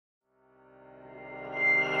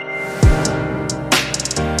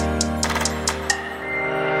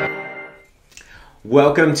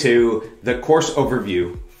Welcome to the course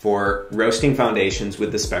overview for Roasting Foundations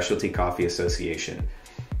with the Specialty Coffee Association.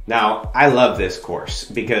 Now, I love this course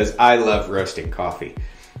because I love roasting coffee.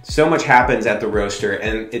 So much happens at the roaster,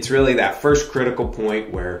 and it's really that first critical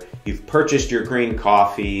point where you've purchased your green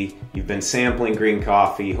coffee, you've been sampling green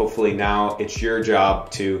coffee. Hopefully now it's your job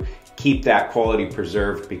to keep that quality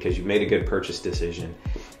preserved because you've made a good purchase decision.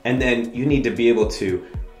 And then you need to be able to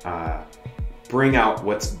bring out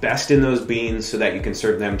what's best in those beans so that you can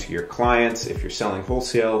serve them to your clients if you're selling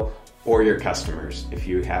wholesale, or your customers if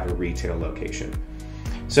you have a retail location.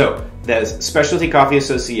 So the Specialty Coffee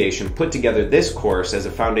Association put together this course as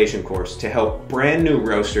a foundation course to help brand new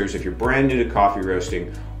roasters, if you're brand new to coffee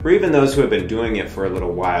roasting, or even those who have been doing it for a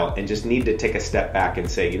little while and just need to take a step back and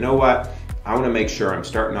say, you know what, I want to make sure I'm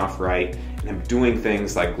starting off right and I'm doing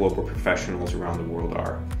things like global professionals around the world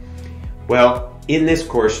are. Well, in this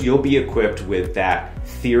course, you'll be equipped with that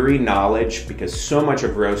theory knowledge because so much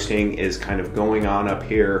of roasting is kind of going on up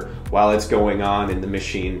here while it's going on in the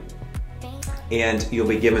machine. And you'll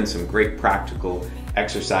be given some great practical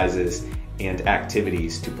exercises and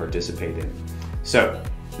activities to participate in. So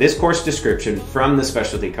this course description from the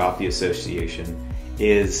Specialty Coffee Association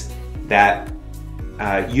is that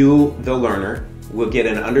you, the learner, will get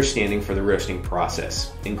an understanding for the roasting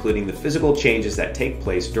process, including the physical changes that take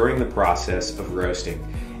place during the process of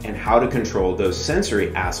roasting and how to control those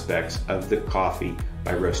sensory aspects of the coffee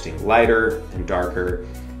by roasting lighter and darker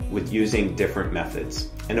with using different methods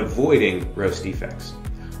and avoiding roast defects.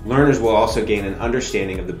 Learners will also gain an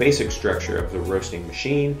understanding of the basic structure of the roasting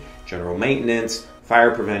machine, general maintenance,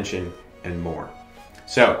 fire prevention, and more.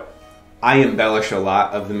 So I embellish a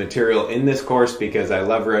lot of the material in this course because I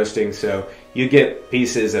love roasting, so you get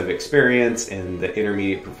pieces of experience and the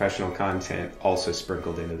intermediate professional content also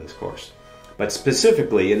sprinkled into this course. But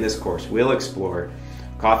specifically in this course, we'll explore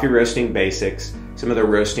coffee roasting basics, some of the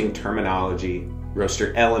roasting terminology,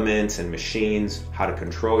 roaster elements and machines, how to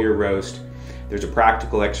control your roast. There's a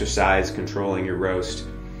practical exercise controlling your roast,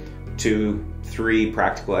 2-3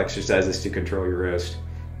 practical exercises to control your roast.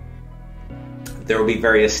 There will be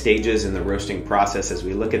various stages in the roasting process as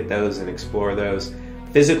we look at those and explore those.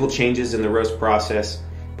 Physical changes in the roast process,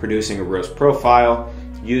 producing a roast profile,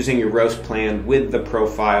 using your roast plan with the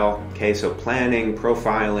profile. Okay, so planning,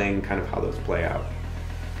 profiling, kind of how those play out.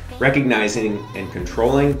 Recognizing and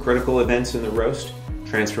controlling critical events in the roast,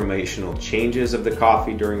 transformational changes of the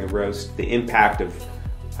coffee during the roast, the impact of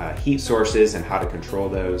heat sources and how to control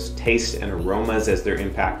those, taste and aromas as they're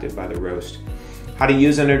impacted by the roast. How to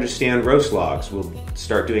use and understand roast logs. We'll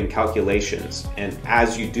start doing calculations, and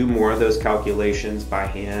as you do more of those calculations by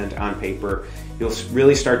hand, on paper, you'll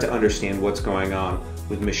really start to understand what's going on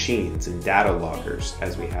with machines and data loggers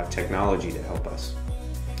as we have technology to help us.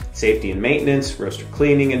 Safety and maintenance, roaster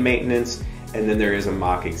cleaning and maintenance, and then there is a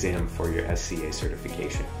mock exam for your SCA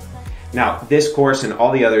certification. Now, this course and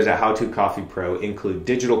all the others at How To Coffee Pro include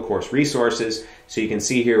digital course resources. So you can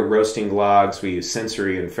see here roasting logs. We use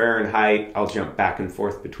sensory and Fahrenheit. I'll jump back and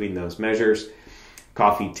forth between those measures.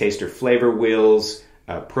 Coffee taster flavor wheels,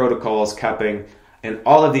 protocols, cupping, and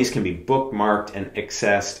all of these can be bookmarked and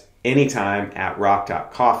accessed anytime at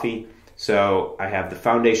rock.coffee. So I have the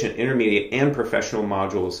foundation, intermediate, and professional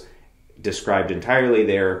modules described entirely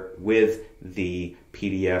there with the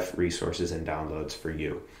PDF resources and downloads for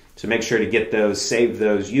you. So make sure to get those, save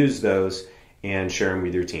those, use those, and share them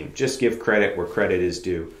with your team. Just give credit where credit is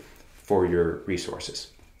due for your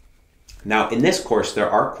resources. Now, in this course, there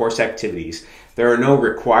are course activities. There are no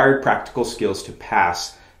required practical skills to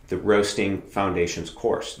pass the Roasting Foundations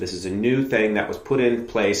course. This is a new thing that was put in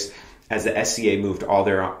place as the SCA moved all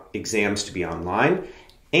their exams to be online.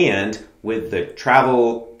 And with the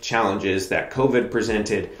travel challenges that COVID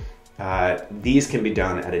presented, these can be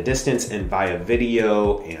done at a distance and via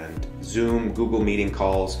video and Zoom, Google Meeting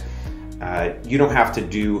calls. You don't have to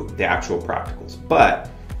do the actual practicals, but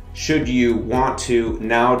should you want to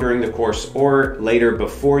now during the course or later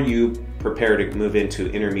before you prepare to move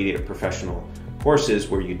into intermediate professional courses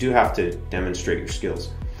where you do have to demonstrate your skills,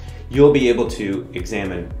 you'll be able to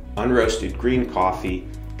examine unroasted green coffee,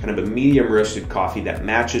 kind of a medium roasted coffee that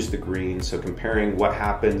matches the green. So comparing what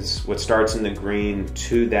happens, what starts in the green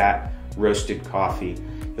to that roasted coffee.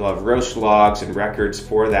 You'll have roast logs and records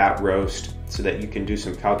for that roast so that you can do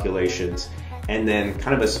some calculations, and then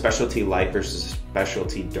kind of a specialty light versus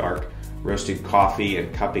specialty dark roasted coffee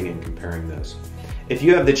and cupping and comparing those. If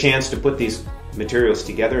you have the chance to put these materials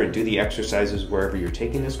together and do the exercises wherever you're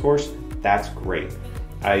taking this course, that's great.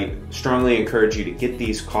 I strongly encourage you to get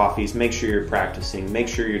these coffees, make sure you're practicing, make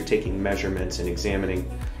sure you're taking measurements and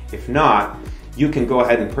examining. If not, you can go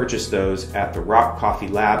ahead and purchase those at the Rock Coffee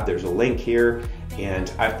Lab. There's a link here,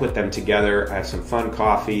 and I've put them together. I have some fun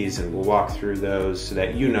coffees, and we'll walk through those so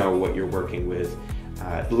that you know what you're working with.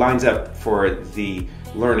 It lines up for the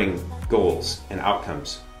learning goals and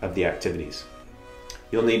outcomes of the activities.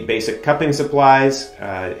 You'll need basic cupping supplies.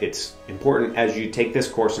 It's important as you take this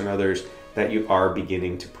course and others that you are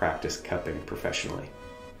beginning to practice cupping professionally.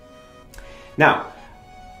 Now,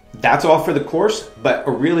 that's all for the course, but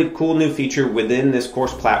a really cool new feature within this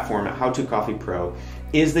course platform at How to Coffee Pro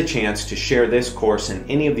is the chance to share this course and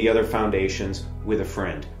any of the other foundations with a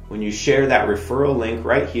friend. When you share that referral link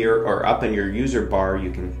right here or up in your user bar,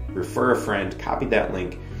 you can refer a friend, copy that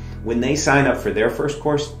link. When they sign up for their first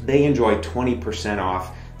course, they enjoy 20%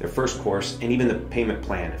 off their first course and even the payment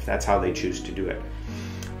plan if that's how they choose to do it.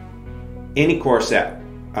 Any course at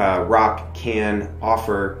Rock can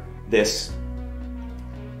offer this.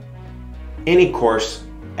 Any course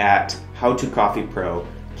at How to Coffee Pro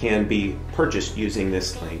can be purchased using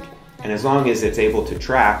this link. And as long as it's able to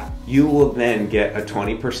track, you will then get a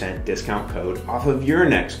 20% discount code off of your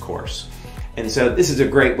next course. And so this is a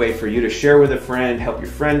great way for you to share with a friend, help your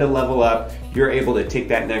friend to level up. You're able to take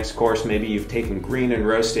that next course. Maybe you've taken green and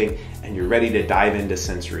roasting and you're ready to dive into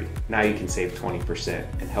sensory. Now you can save 20%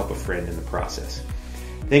 and help a friend in the process.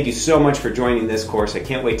 Thank you so much for joining this course. I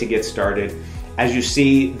can't wait to get started. As you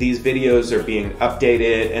see, these videos are being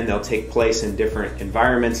updated and they'll take place in different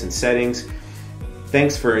environments and settings.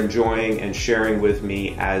 Thanks for enjoying and sharing with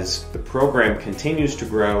me as the program continues to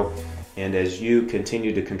grow. And as you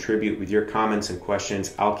continue to contribute with your comments and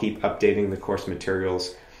questions, I'll keep updating the course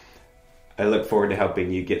materials. I look forward to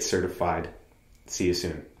helping you get certified. See you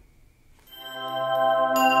soon.